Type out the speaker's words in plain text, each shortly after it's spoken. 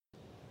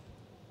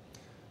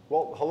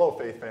Well, hello,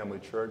 Faith Family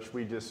Church.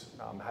 We just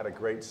had a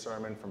great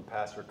sermon from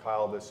Pastor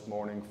Kyle this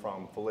morning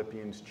from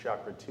Philippians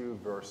chapter 2,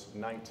 verse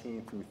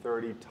 19 through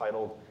 30,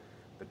 titled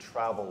The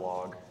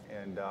Travelogue.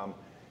 And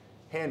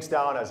hands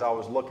down, as I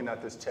was looking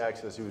at this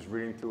text, as he was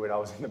reading through it, I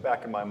was in the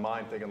back of my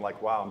mind thinking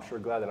like, wow, I'm sure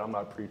glad that I'm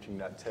not preaching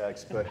that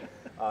text. But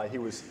he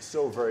was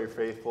so very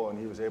faithful, and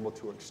he was able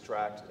to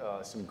extract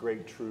some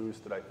great truths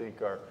that I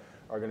think are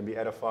going to be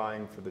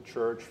edifying for the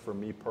church, for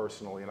me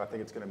personally, and I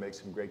think it's going to make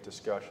some great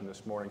discussion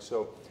this morning.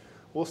 So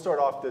we'll start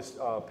off this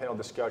panel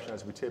discussion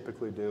as we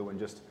typically do, and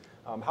just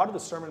how did the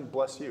sermon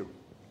bless you?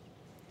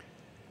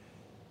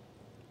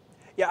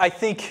 Yeah, I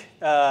think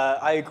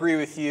I agree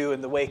with you,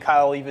 and the way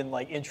Kyle even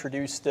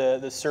introduced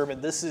the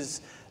sermon.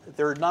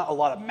 There are not a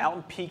lot of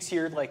mountain peaks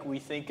here like we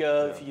think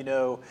of.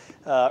 Yeah.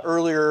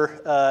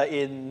 Earlier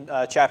in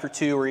chapter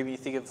 2, or even you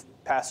think of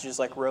passages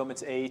like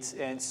Romans 8,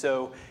 and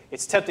so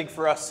it's tempting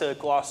for us to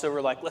gloss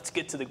over let's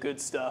get to the good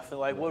stuff,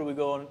 and what are we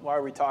going? Why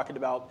are we talking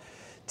about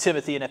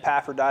Timothy and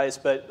Epaphroditus?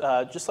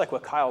 But just like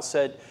what Kyle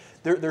said,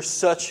 there's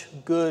such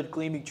good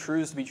gleaming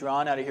truths to be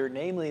drawn out of here,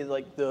 namely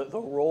the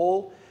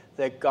role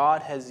that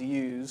God has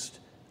used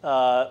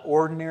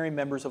ordinary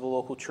members of a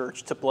local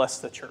church to bless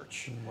the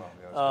church.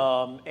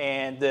 Wow, yeah,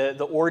 and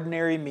the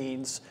ordinary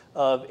means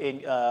of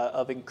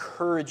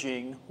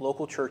encouraging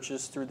local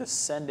churches through the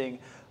sending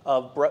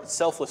of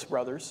selfless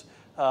brothers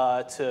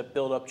to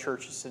build up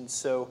churches. And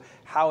so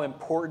how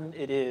important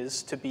it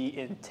is to be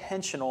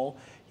intentional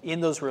in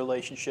those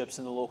relationships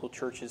in the local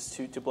churches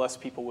to bless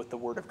people with the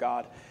Word of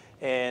God.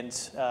 And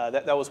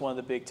that was one of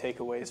the big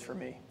takeaways for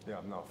me. Yeah,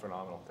 no,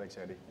 phenomenal. Thanks,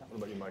 Andy. What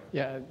about you, Mike?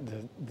 Yeah,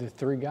 the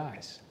three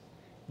guys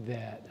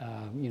that,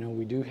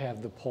 we do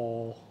have the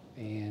Paul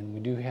and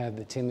we do have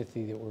the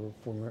Timothy that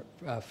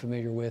we're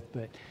familiar with,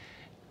 but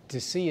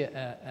to see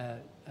a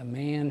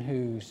man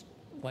who's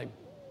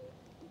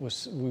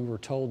we were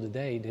told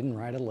today, didn't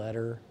write a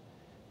letter,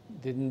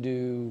 didn't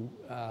do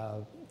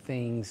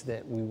things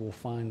that we will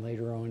find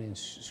later on in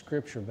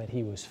Scripture, but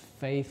he was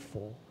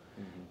faithful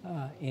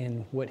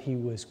in what he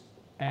was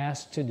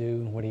asked to do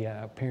and what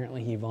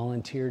apparently he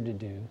volunteered to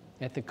do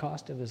at the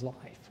cost of his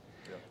life,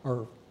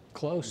 or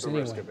close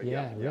anyway. Risk of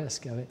it,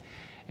 risk of it.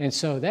 And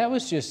so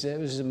it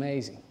was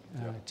amazing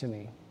to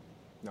me.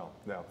 No,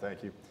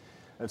 thank you.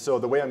 And so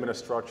the way I'm going to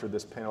structure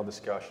this panel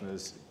discussion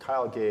is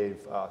Kyle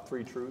gave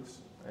 3 truths,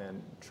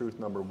 and truth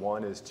number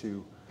 1 is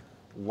to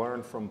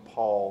learn from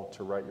Paul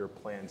to write your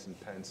plans in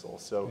pencil.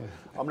 So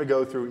I'm going to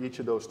go through each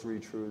of those 3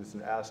 truths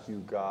and ask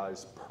you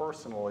guys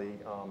personally,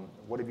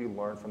 what have you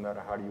learned from that,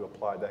 or how do you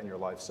apply that in your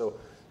life? So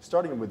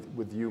starting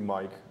with you,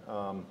 Mike,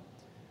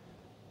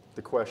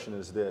 the question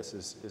is this,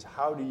 is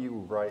how do you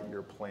write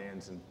your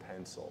plans in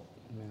pencil?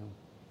 Yeah.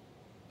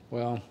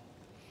 Well,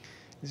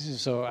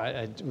 so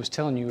I was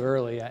telling you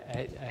early,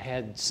 I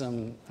had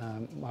some,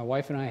 my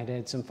wife and I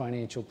had some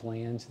financial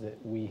plans that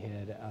we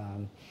had,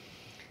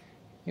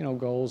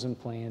 goals and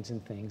plans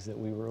and things that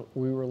we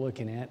were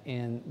looking at,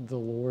 and the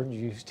Lord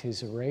used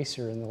His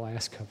eraser in the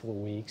last couple of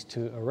weeks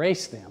to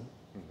erase them.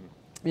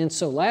 Mm-hmm. And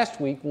so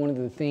last week, one of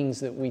the things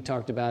that we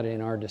talked about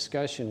in our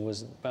discussion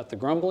was about the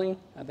grumbling.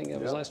 I think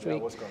that was last week.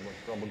 Yeah, it was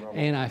grumble.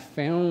 And I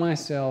found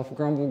myself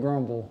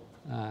grumble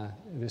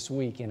this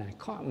week, and I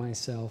caught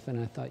myself, and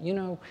I thought,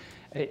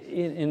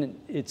 and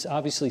it's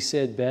obviously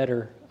said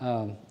better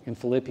in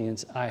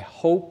Philippians, I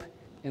hope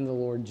in the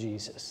Lord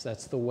Jesus.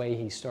 That's the way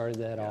he started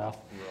that off.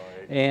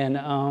 Right. And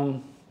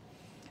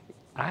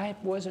I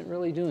wasn't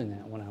really doing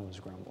that when I was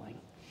grumbling.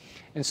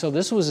 And so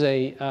this was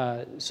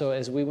so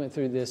as we went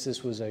through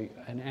this was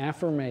an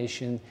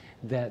affirmation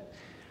that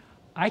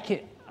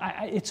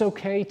it's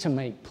okay to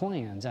make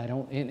plans.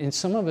 And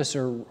some of us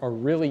are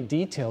really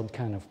detailed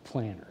kind of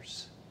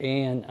planners.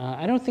 And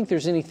I don't think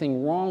there's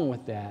anything wrong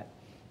with that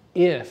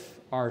if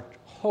our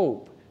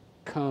hope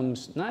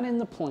comes not in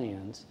the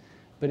plans,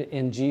 but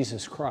in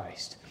Jesus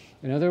Christ.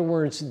 In other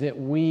words, that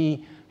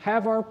we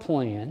have our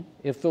plan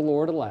if the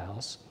Lord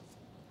allows,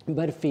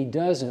 but if He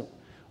doesn't,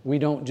 we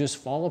don't just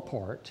fall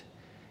apart.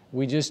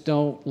 We just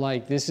don't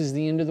this is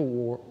the end of the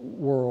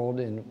world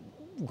and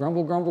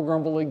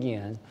grumble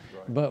again.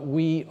 Right. But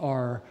we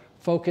are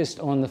focused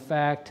on the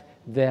fact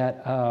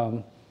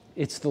that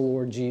it's the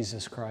Lord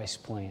Jesus Christ's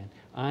plan.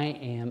 I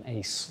am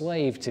a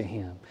slave to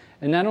Him.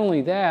 And not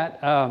only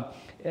that,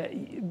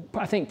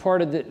 I think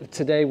part of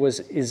today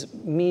is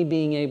me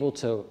being able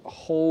to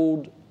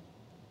hold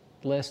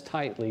less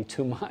tightly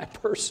to my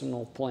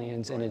personal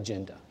plans and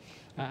agenda.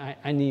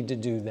 I need to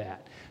do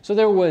that. So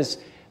there was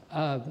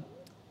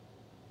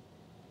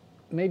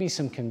maybe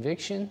some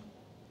conviction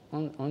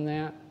on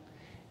that.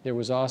 There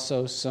was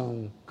also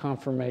some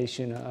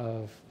confirmation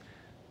of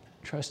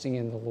trusting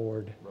in the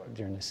Lord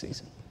during the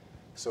season.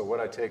 So what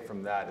I take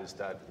from that is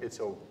that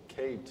it's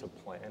okay to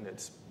plan.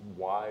 It's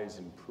wise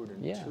and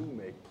prudent to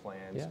make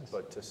plans,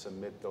 but to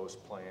submit those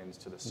plans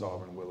to the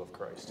sovereign will of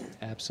Christ.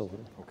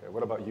 Absolutely. Okay,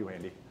 what about you,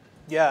 Andy?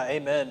 Yeah,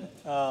 amen.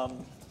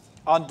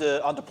 On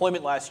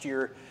deployment last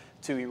year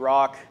to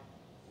Iraq,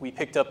 we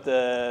picked up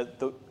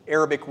the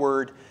Arabic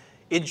word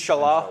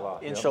Inshallah.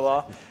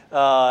 Inshallah,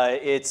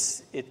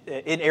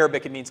 In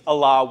Arabic, it means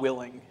Allah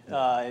willing.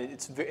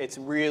 It's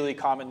really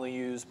commonly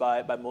used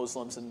by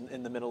Muslims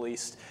in the Middle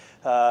East.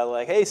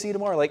 Like, hey, see you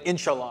tomorrow. Like,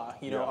 inshallah,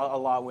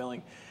 Allah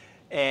willing.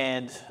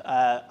 And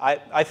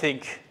I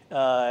think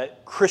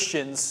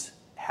Christians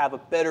have a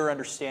better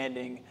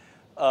understanding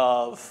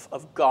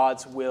of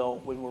God's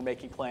will when we're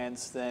making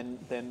plans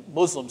than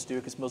Muslims do,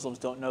 because Muslims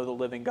don't know the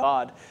living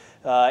God.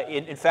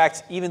 In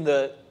fact, even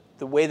the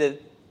way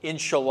that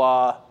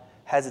inshallah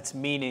has its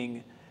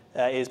meaning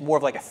is more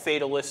of like a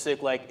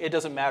fatalistic, like it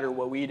doesn't matter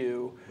what we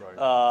do.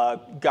 Right.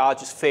 God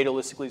just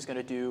fatalistically is going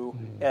to do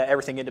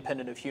everything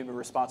independent of human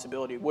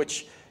responsibility,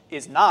 which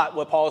is not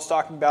what Paul is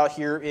talking about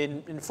here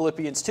in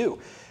Philippians 2.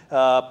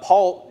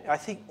 Paul, I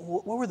think,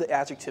 what were the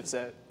adjectives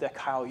that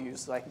Kyle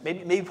used? Like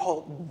maybe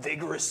Paul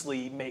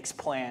vigorously makes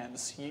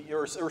plans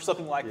or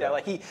something like that.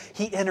 Like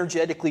he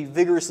energetically,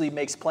 vigorously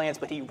makes plans,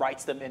 but he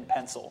writes them in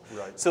pencil.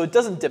 Right. So it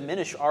doesn't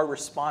diminish our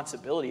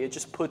responsibility. It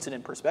just puts it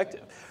in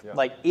perspective. Yeah.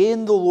 Like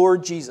in the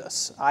Lord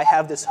Jesus, I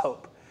have this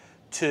hope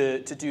to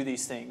do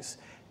these things.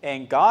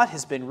 And God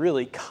has been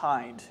really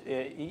kind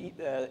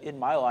in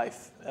my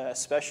life,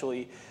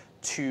 especially,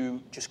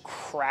 to just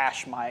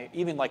crash my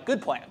even like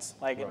good plans.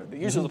 Like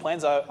these are the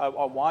plans I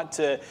want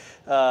to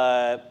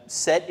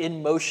set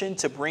in motion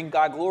to bring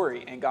God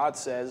glory, and God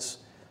says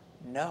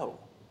no.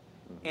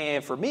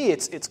 And for me,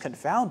 it's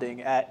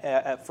confounding.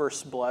 At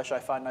first blush, I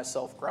find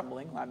myself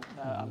grumbling.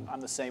 I'm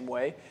the same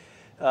way,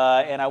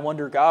 and I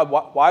wonder, God,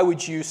 why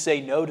would you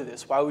say no to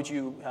this? Why would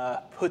you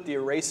put the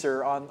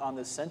eraser on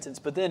this sentence?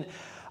 But then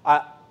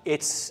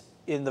it's,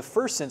 in the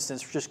first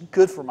instance, just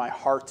good for my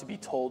heart to be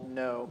told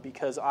no,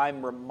 because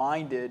I'm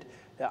reminded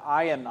that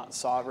I am not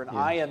sovereign,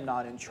 I am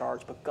not in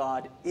charge, but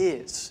God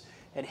is.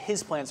 And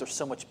his plans are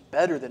so much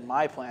better than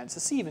my plans.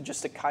 It's even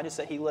just the kindness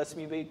that he lets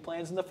me make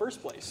plans in the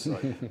first place.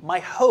 Right. My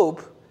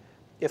hope,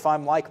 if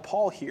I'm like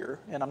Paul here,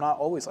 and I'm not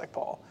always like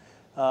Paul,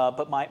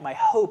 but my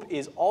hope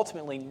is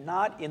ultimately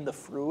not in the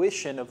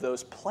fruition of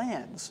those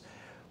plans,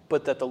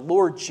 but that the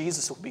Lord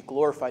Jesus will be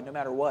glorified no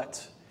matter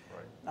what.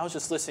 Right. I was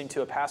just listening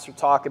to a pastor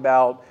talk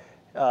about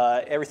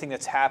everything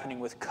that's happening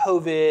with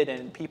COVID,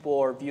 and people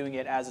are viewing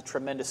it as a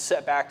tremendous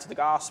setback to the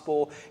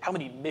gospel. How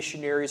many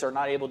missionaries are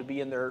not able to be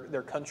in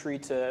their country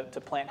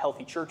to plant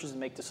healthy churches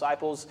and make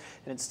disciples,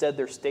 and instead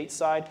they're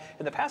stateside?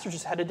 And the pastor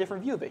just had a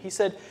different view of it. He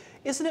said,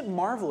 isn't it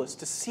marvelous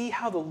to see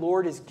how the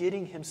Lord is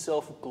getting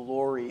himself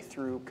glory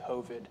through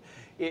COVID?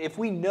 If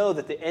we know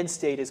that the end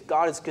state is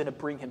God is going to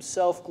bring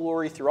himself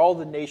glory through all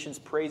the nations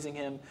praising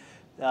him,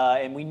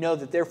 and we know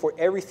that therefore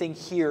everything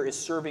here is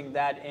serving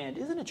that end.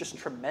 Isn't it just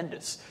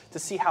tremendous to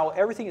see how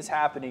everything is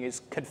happening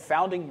is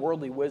confounding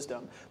worldly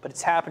wisdom, but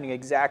it's happening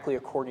exactly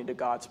according to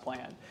God's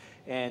plan?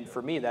 And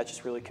for me, that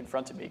just really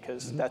confronted me,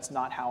 because that's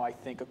not how I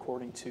think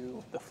according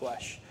to the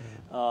flesh.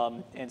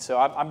 And so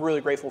I'm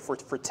really grateful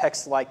for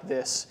texts like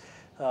this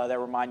that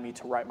remind me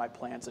to write my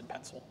plans in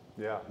pencil.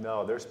 Yeah,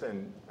 no, there's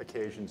been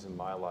occasions in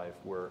my life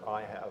where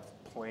I have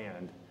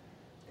planned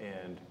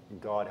and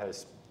God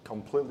has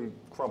completely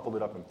crumpled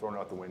it up and thrown it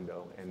out the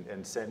window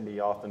and sent me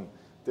off in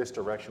this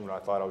direction when I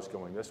thought I was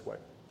going this way.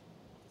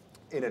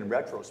 And in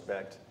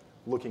retrospect,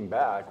 looking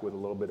back with a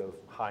little bit of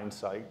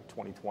hindsight,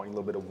 2020, a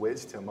little bit of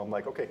wisdom, I'm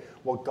like, okay,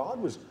 well,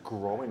 God was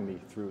growing me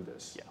through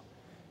this. Yeah.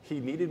 He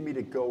needed me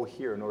to go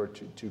here in order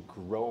to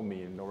grow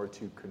me, in order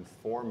to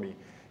conform me.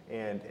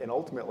 And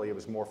ultimately, it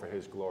was more for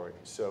his glory.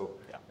 So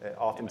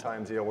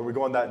oftentimes, when we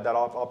go in that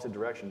opposite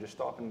direction, just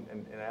stop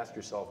and ask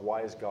yourself,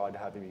 why is God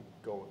having me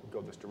go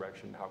this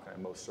direction? How can I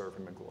most serve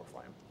him and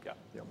glorify him?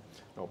 Yeah.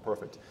 No,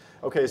 perfect.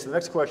 Okay, so the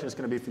next question is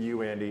going to be for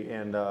you, Andy.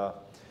 And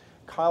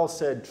Kyle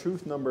said,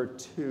 truth number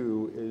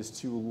 2 is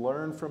to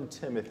learn from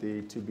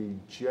Timothy to be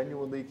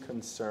genuinely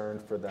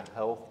concerned for the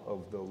health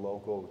of the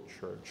local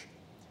church.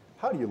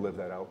 How do you live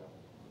that out?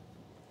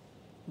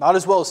 Not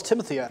as well as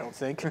Timothy, I don't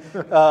think.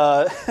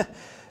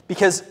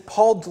 Because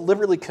Paul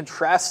deliberately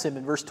contrasts him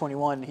in verse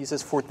 21. He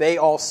says, for they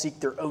all seek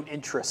their own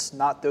interests,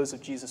 not those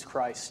of Jesus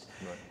Christ.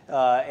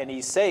 Right. And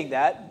he's saying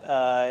that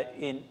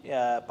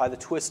by the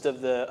twist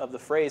of the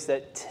phrase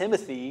that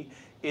Timothy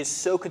is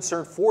so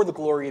concerned for the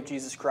glory of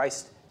Jesus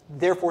Christ,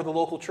 therefore the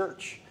local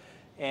church.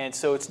 And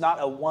so it's not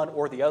a one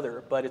or the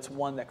other, but it's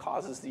one that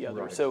causes the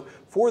other. Right. So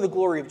for the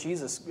glory of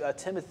Jesus,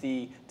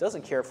 Timothy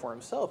doesn't care for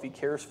himself. He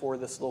cares for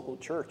this local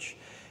church.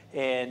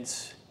 And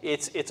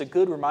it's a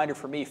good reminder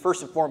for me,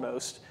 first and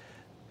foremost,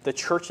 the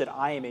church that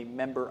I am a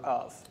member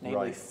of,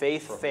 namely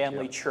Faith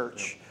Family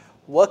Church. Yep.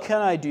 What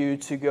can I do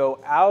to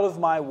go out of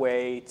my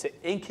way to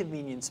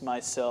inconvenience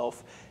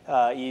myself,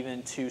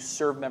 even to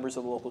serve members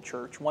of the local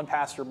church? One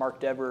pastor, Mark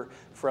Dever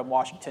from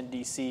Washington,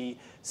 D.C.,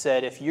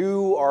 said, if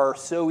you are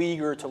so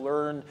eager to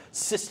learn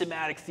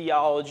systematic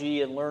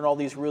theology and learn all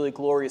these really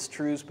glorious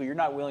truths, but you're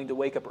not willing to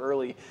wake up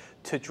early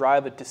to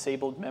drive a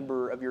disabled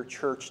member of your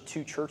church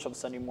to church on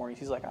Sunday mornings,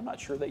 he's like, I'm not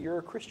sure that you're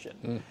a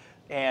Christian.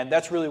 And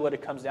that's really what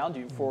it comes down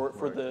to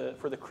for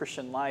the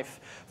Christian life.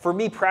 For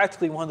me,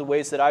 practically, one of the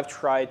ways that I've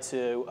tried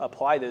to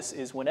apply this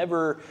is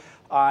whenever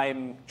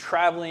I'm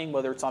traveling,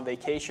 whether it's on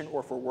vacation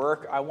or for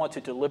work, I want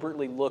to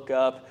deliberately look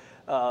up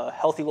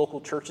healthy local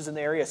churches in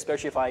the area,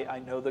 especially if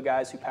I know the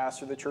guys who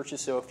pastor the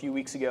churches. So a few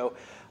weeks ago,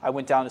 I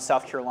went down to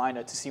South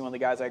Carolina to see one of the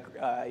guys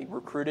I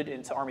recruited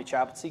into Army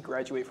chaplaincy,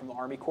 graduate from the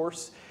Army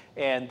course.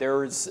 And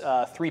there's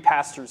 3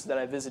 pastors that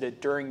I visited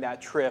during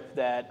that trip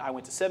that I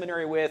went to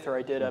seminary with, or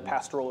I did a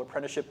pastoral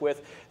apprenticeship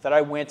with, that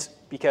I went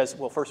because,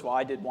 well, first of all,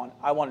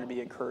 I wanted to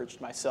be encouraged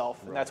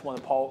myself. And that's one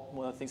of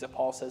the things that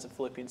Paul says in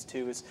Philippians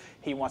 2 is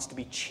he wants to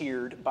be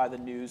cheered by the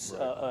news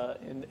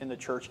in the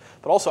church.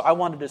 But also, I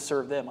wanted to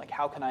serve them. Like,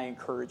 how can I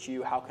encourage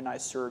you? How can I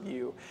serve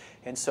you?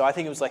 And so I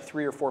think it was like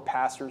 3 or 4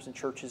 pastors and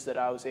churches that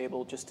I was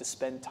able just to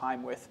spend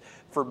time with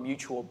for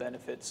mutual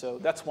benefit. So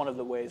that's one of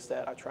the ways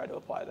that I try to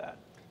apply that.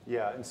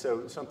 Yeah, and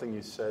so something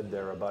you said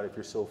there about if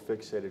you're so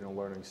fixated on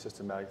learning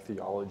systematic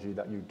theology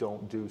that you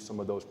don't do some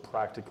of those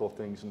practical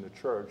things in the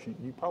church,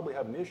 you probably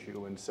have an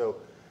issue. And so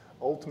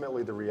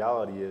ultimately the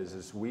reality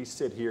is we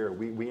sit here,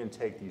 we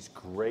intake these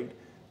great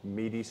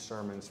meaty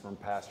sermons from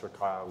Pastor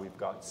Kyle. We've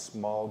got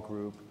small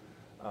group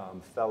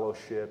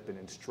fellowship and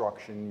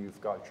instruction. You've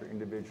got your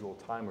individual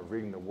time of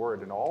reading the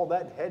Word, and all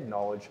that head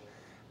knowledge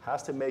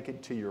has to make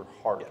it to your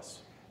heart. Yes.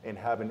 And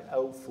have an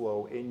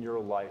outflow in your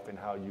life and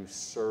how you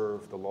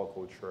serve the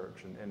local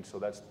church. And so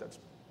that's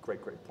great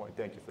point.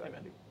 Thank you for that,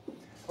 Amen. Andy.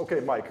 Okay,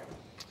 Mike.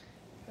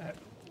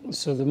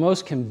 So the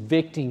most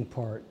convicting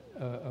part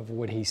of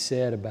what he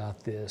said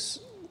about this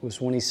was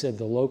when he said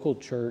the local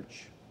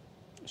church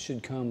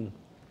should come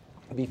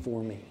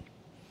before me.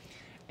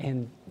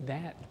 And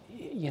that,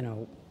 you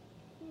know,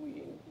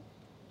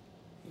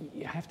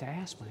 you have to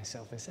ask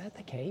myself, is that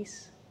the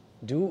case?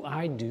 Do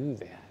I do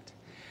that?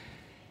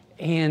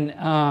 And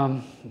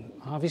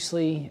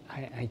obviously,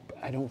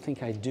 I don't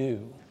think I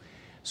do.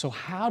 So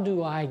how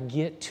do I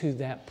get to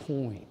that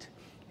point?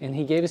 And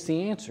he gave us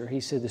the answer. He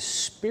said the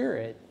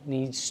Spirit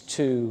needs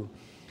to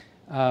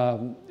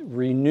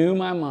renew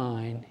my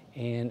mind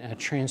and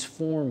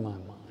transform my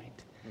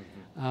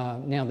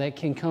mind. Now, that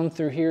can come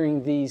through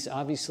hearing these,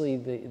 obviously,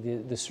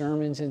 the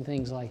sermons and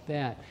things like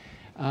that.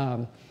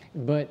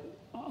 But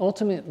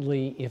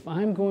ultimately, if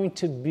I'm going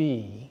to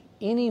be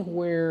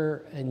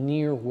anywhere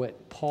near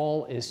what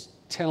Paul is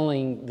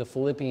telling the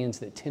Philippians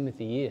that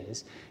Timothy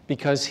is,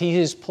 because he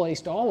has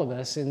placed all of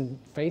us in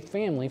Faith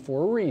Family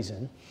for a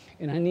reason,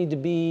 and I need to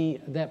be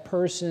that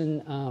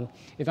person.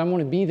 If I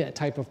want to be that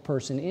type of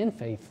person in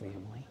Faith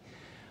Family,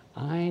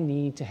 I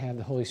need to have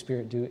the Holy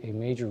Spirit do a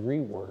major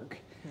rework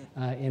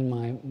in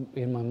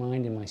my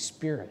mind and my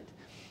spirit,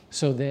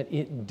 so that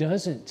it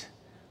doesn't.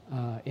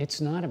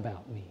 It's not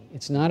about me.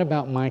 It's not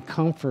about my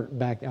comfort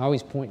back. I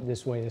always point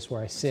this way. That's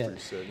where I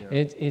sit.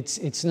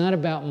 It's not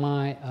about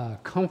my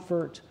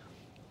comfort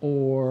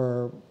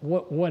or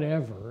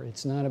whatever.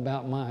 It's not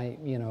about my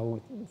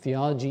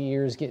theology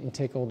ears getting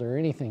tickled or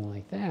anything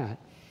like that.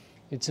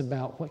 It's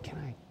about what can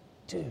I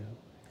do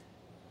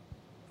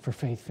for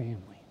Faith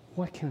Family?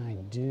 What can I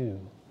do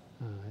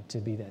to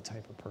be that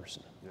type of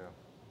person? Yeah.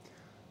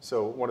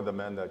 So one of the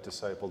men that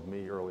discipled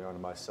me early on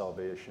in my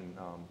salvation,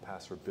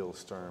 Pastor Bill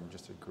Sturm,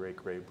 just a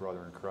great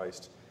brother in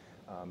Christ.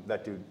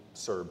 That dude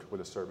served with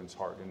a servant's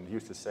heart. And he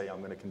used to say, I'm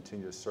going to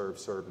continue to serve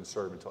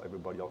until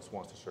everybody else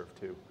wants to serve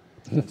too.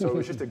 And so it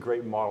was just a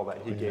great model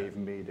that he gave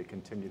me to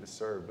continue to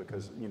serve,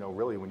 because,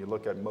 really when you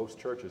look at most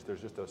churches,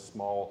 there's just a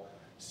small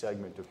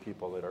segment of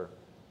people that are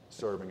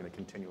serving on a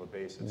continual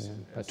basis. Yeah,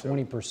 but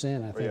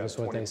 20%, I think is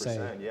what they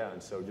say. Yeah,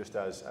 and so just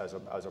as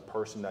a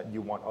person that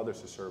you want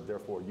others to serve,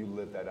 therefore you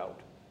live that out.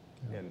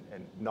 Yeah.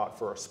 And not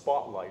for a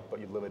spotlight, but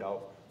you live it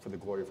out for the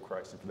glory of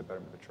Christ and for the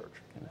betterment of the church.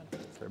 Amen.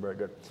 Okay, very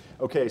good.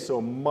 Okay, so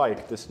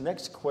Mike, this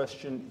next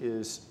question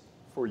is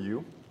for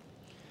you.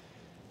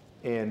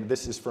 And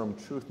this is from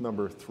truth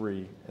number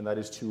 3, and that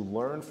is to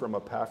learn from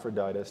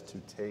Epaphroditus to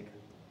take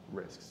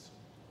risks.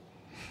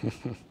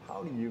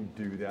 How do you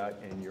do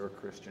that in your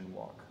Christian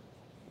walk?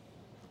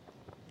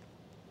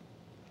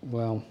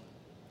 Well,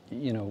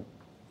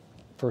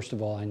 first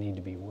of all, I need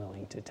to be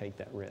willing to take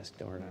that risk,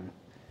 don't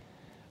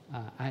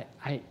I?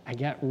 I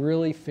got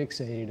really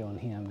fixated on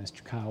him as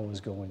Kyle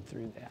was going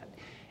through that.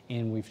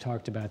 And we've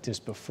talked about this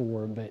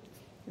before, but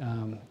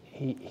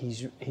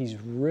he's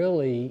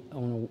really,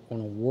 on a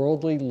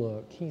worldly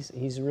look,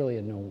 he's really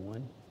a no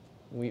one.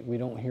 We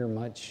don't hear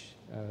much.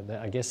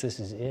 I guess this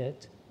is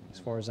it, as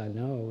far as I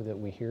know, that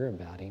we hear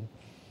about him.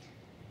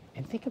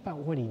 And think about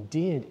what he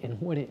did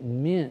and what it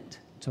meant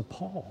to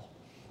Paul,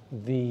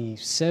 the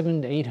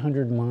 700 to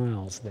 800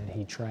 miles that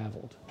he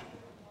traveled.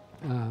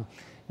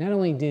 Not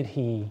only did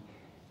he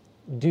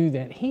do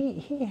that,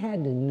 he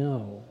had to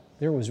know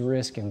there was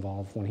risk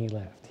involved when he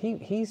left.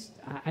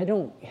 I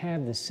don't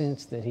have the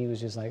sense that he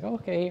was just like,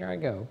 okay, here I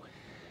go.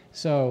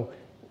 So,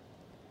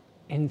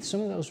 and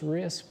some of those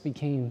risks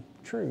became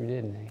true,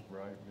 didn't they?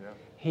 Right, yeah.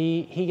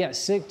 He got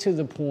sick to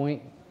the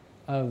point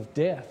of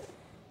death.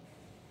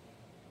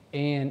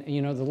 And,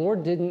 the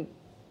Lord didn't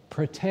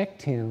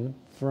protect him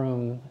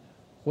from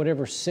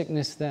whatever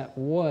sickness that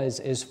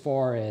was, as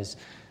far as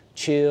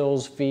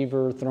chills,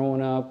 fever,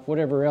 throwing up,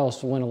 whatever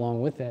else went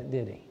along with that,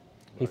 did he? Right.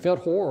 He felt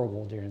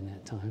horrible during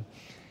that time.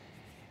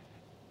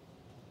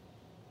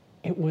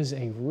 It was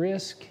a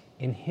risk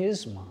in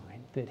his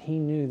mind that he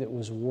knew that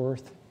was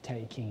worth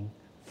taking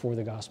for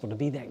the gospel, to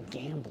be that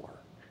gambler.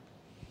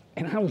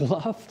 And I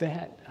love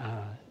that,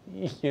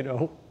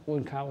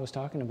 when Kyle was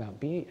talking about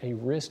being a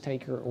risk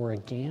taker or a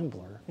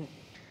gambler,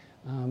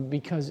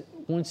 because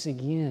once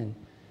again,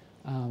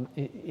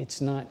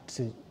 it's not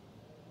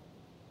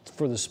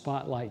for the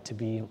spotlight to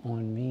be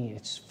on me.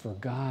 It's for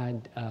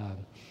God,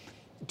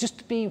 just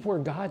to be where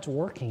God's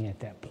working at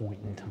that point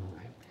in time.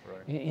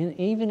 Right. And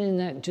even in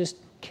that, just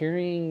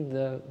carrying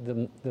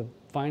the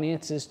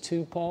finances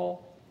to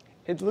Paul,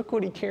 and look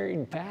what he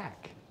carried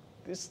back.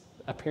 This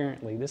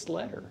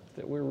letter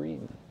that we're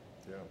reading.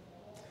 Yeah.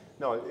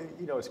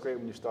 No, it's great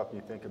when you stop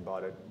and you think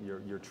about it.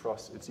 Your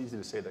trust. It's easy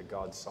to say that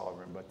God's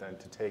sovereign, but then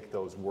to take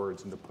those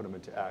words and to put them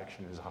into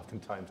action is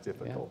oftentimes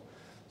difficult.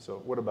 Yeah.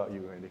 So, what about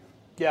you, Andy?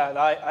 Yeah, and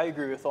I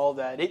agree with all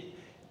that.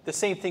 The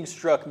same thing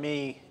struck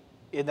me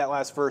in that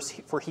last verse,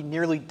 for he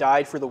nearly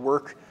died for the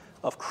work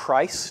of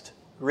Christ,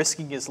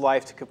 risking his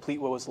life to complete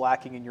what was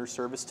lacking in your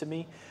service to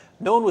me.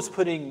 No one was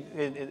putting,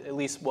 at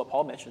least what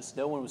Paul mentions,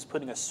 no one was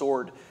putting a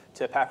sword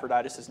to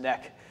Epaphroditus'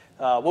 neck.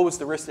 What was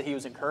the risk that he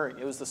was incurring?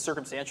 It was the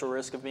circumstantial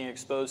risk of being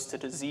exposed to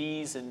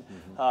disease, and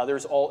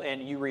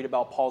and you read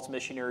about Paul's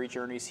missionary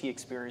journeys. He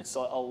experienced a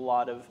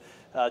lot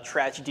of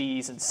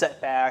tragedies and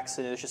setbacks,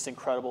 and it's just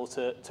incredible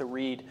to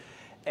read.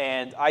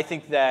 And I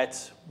think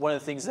that one of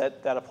the things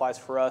that applies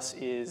for us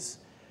is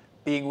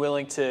being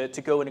willing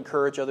to go and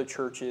encourage other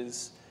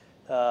churches,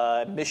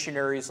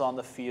 missionaries on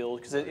the field,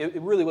 because it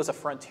really was a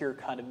frontier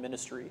kind of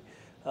ministry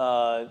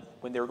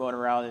when they were going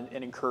around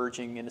and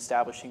encouraging and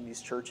establishing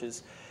these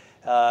churches.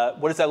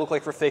 What does that look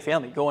like for Faith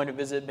Family? Going to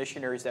visit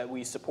missionaries that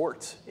we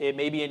support. It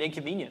may be an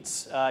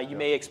inconvenience. You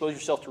may expose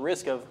yourself to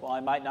risk of, I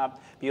might not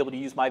be able to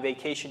use my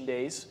vacation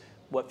days,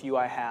 what few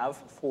I have,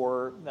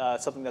 for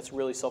something that's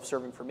really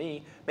self-serving for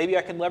me. Maybe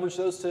I can leverage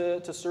those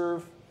to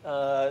serve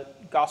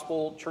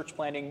gospel church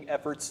planting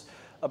efforts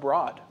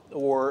abroad.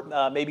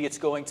 Or maybe it's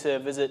going to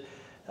visit,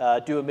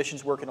 do a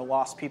missions work in a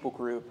lost people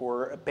group,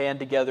 or band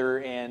together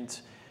and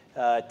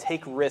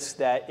take risks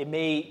that it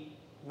may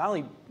not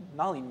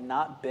only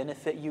not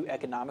benefit you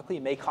economically,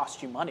 it may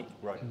cost you money.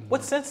 Right. Mm-hmm.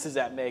 What sense does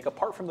that make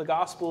apart from the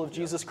gospel of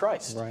Jesus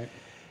Christ? Right.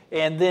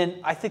 And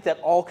then I think that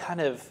all kind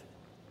of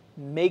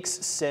makes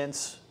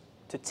sense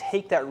to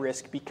take that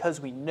risk because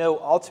we know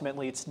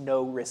ultimately it's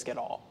no risk at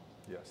all.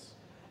 Yes.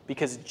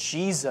 Because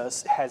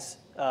Jesus has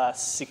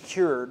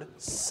secured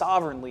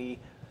sovereignly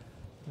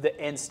the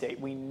end state.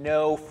 We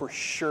know for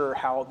sure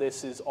how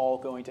this is all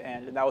going to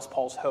end. And that was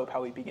Paul's hope,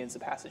 how he begins the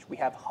passage. We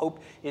have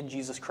hope in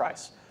Jesus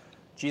Christ.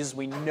 Jesus,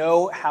 we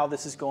know how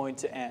this is going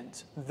to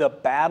end. The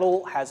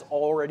battle has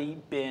already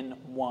been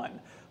won.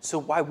 So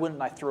why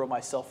wouldn't I throw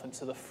myself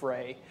into the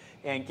fray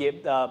and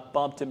get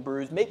bumped and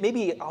bruised?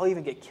 Maybe I'll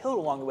even get killed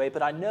along the way,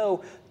 but I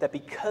know that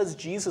because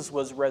Jesus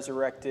was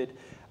resurrected,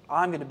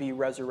 I'm going to be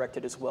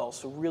resurrected as well.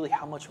 So really,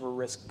 how much of a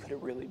risk could it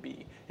really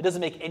be? It doesn't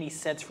make any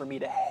sense for me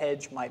to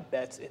hedge my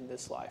bets in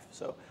this life.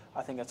 So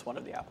I think that's one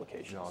of the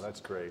applications. No,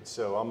 that's great.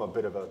 So I'm a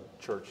bit of a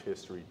church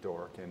history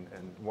dork, and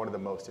one of the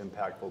most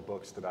impactful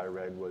books that I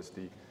read was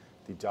the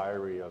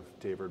Diary of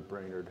David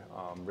Brainerd,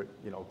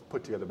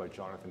 put together by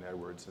Jonathan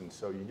Edwards. And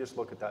so you just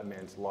look at that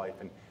man's life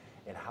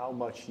and how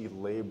much he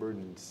labored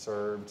and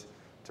served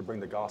to bring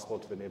the gospel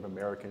to the Native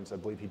Americans. I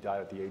believe he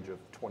died at the age of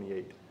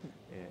 28.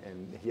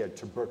 And he had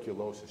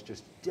tuberculosis,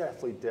 just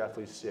deathly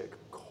sick,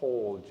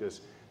 cold,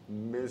 just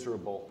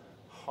miserable,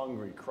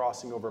 hungry,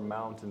 crossing over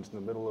mountains in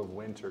the middle of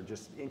winter,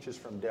 just inches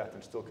from death,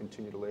 and still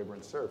continue to labor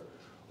and serve.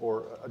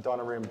 Or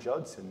Adoniram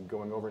Judson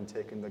going over and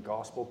taking the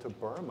gospel to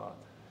Burma.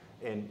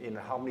 And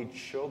how many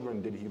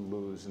children did he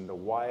lose, and the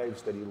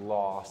wives that he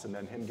lost, and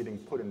then him getting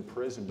put in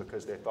prison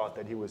because they thought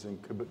that he was in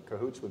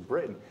cahoots with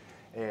Britain,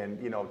 and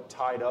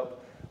tied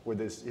up with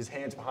his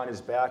hands behind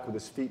his back, with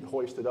his feet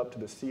hoisted up to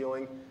the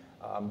ceiling,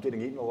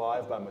 getting eaten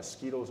alive by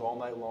mosquitoes all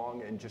night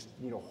long, and just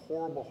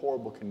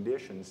horrible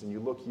conditions. And you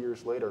look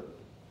years later,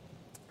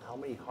 how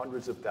many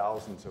hundreds of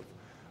thousands of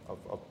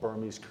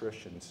Burmese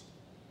Christians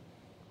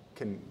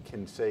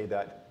can say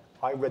that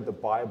I read the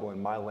Bible in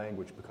my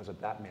language because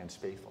of that man's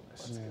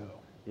faithfulness.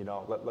 Yeah.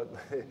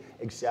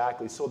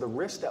 Exactly. So the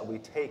risk that we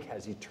take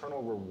has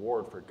eternal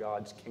reward for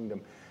God's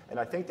kingdom. And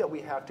I think that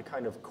we have to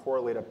kind of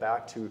correlate it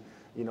back to,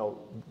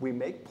 we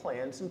make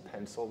plans in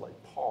pencil like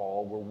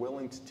Paul. We're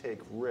willing to take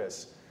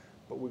risks,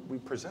 but we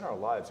present our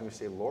lives and we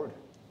say, Lord,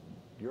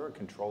 you're in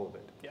control of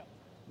it. Yeah.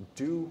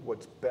 Do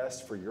what's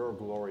best for your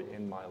glory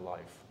in my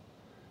life.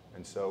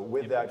 And so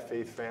with that,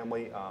 Faith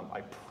Family, I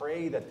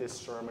pray that this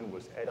sermon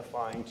was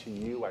edifying to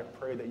you. I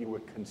pray that you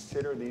would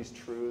consider these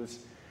truths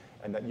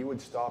and that you would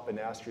stop and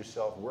ask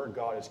yourself where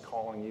God is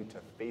calling you to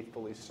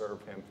faithfully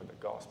serve him for the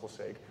gospel's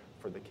sake,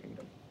 for the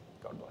kingdom.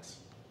 God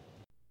bless.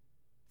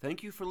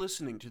 Thank you for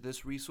listening to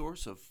this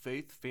resource of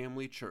Faith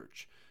Family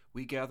Church.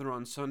 We gather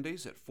on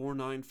Sundays at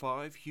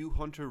 495 Hugh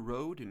Hunter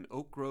Road in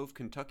Oak Grove,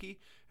 Kentucky,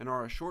 and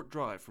are a short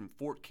drive from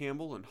Fort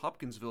Campbell and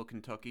Hopkinsville,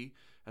 Kentucky,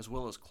 as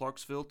well as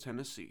Clarksville,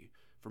 Tennessee.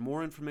 For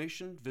more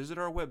information, visit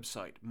our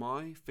website,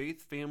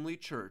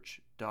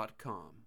 myfaithfamilychurch.com.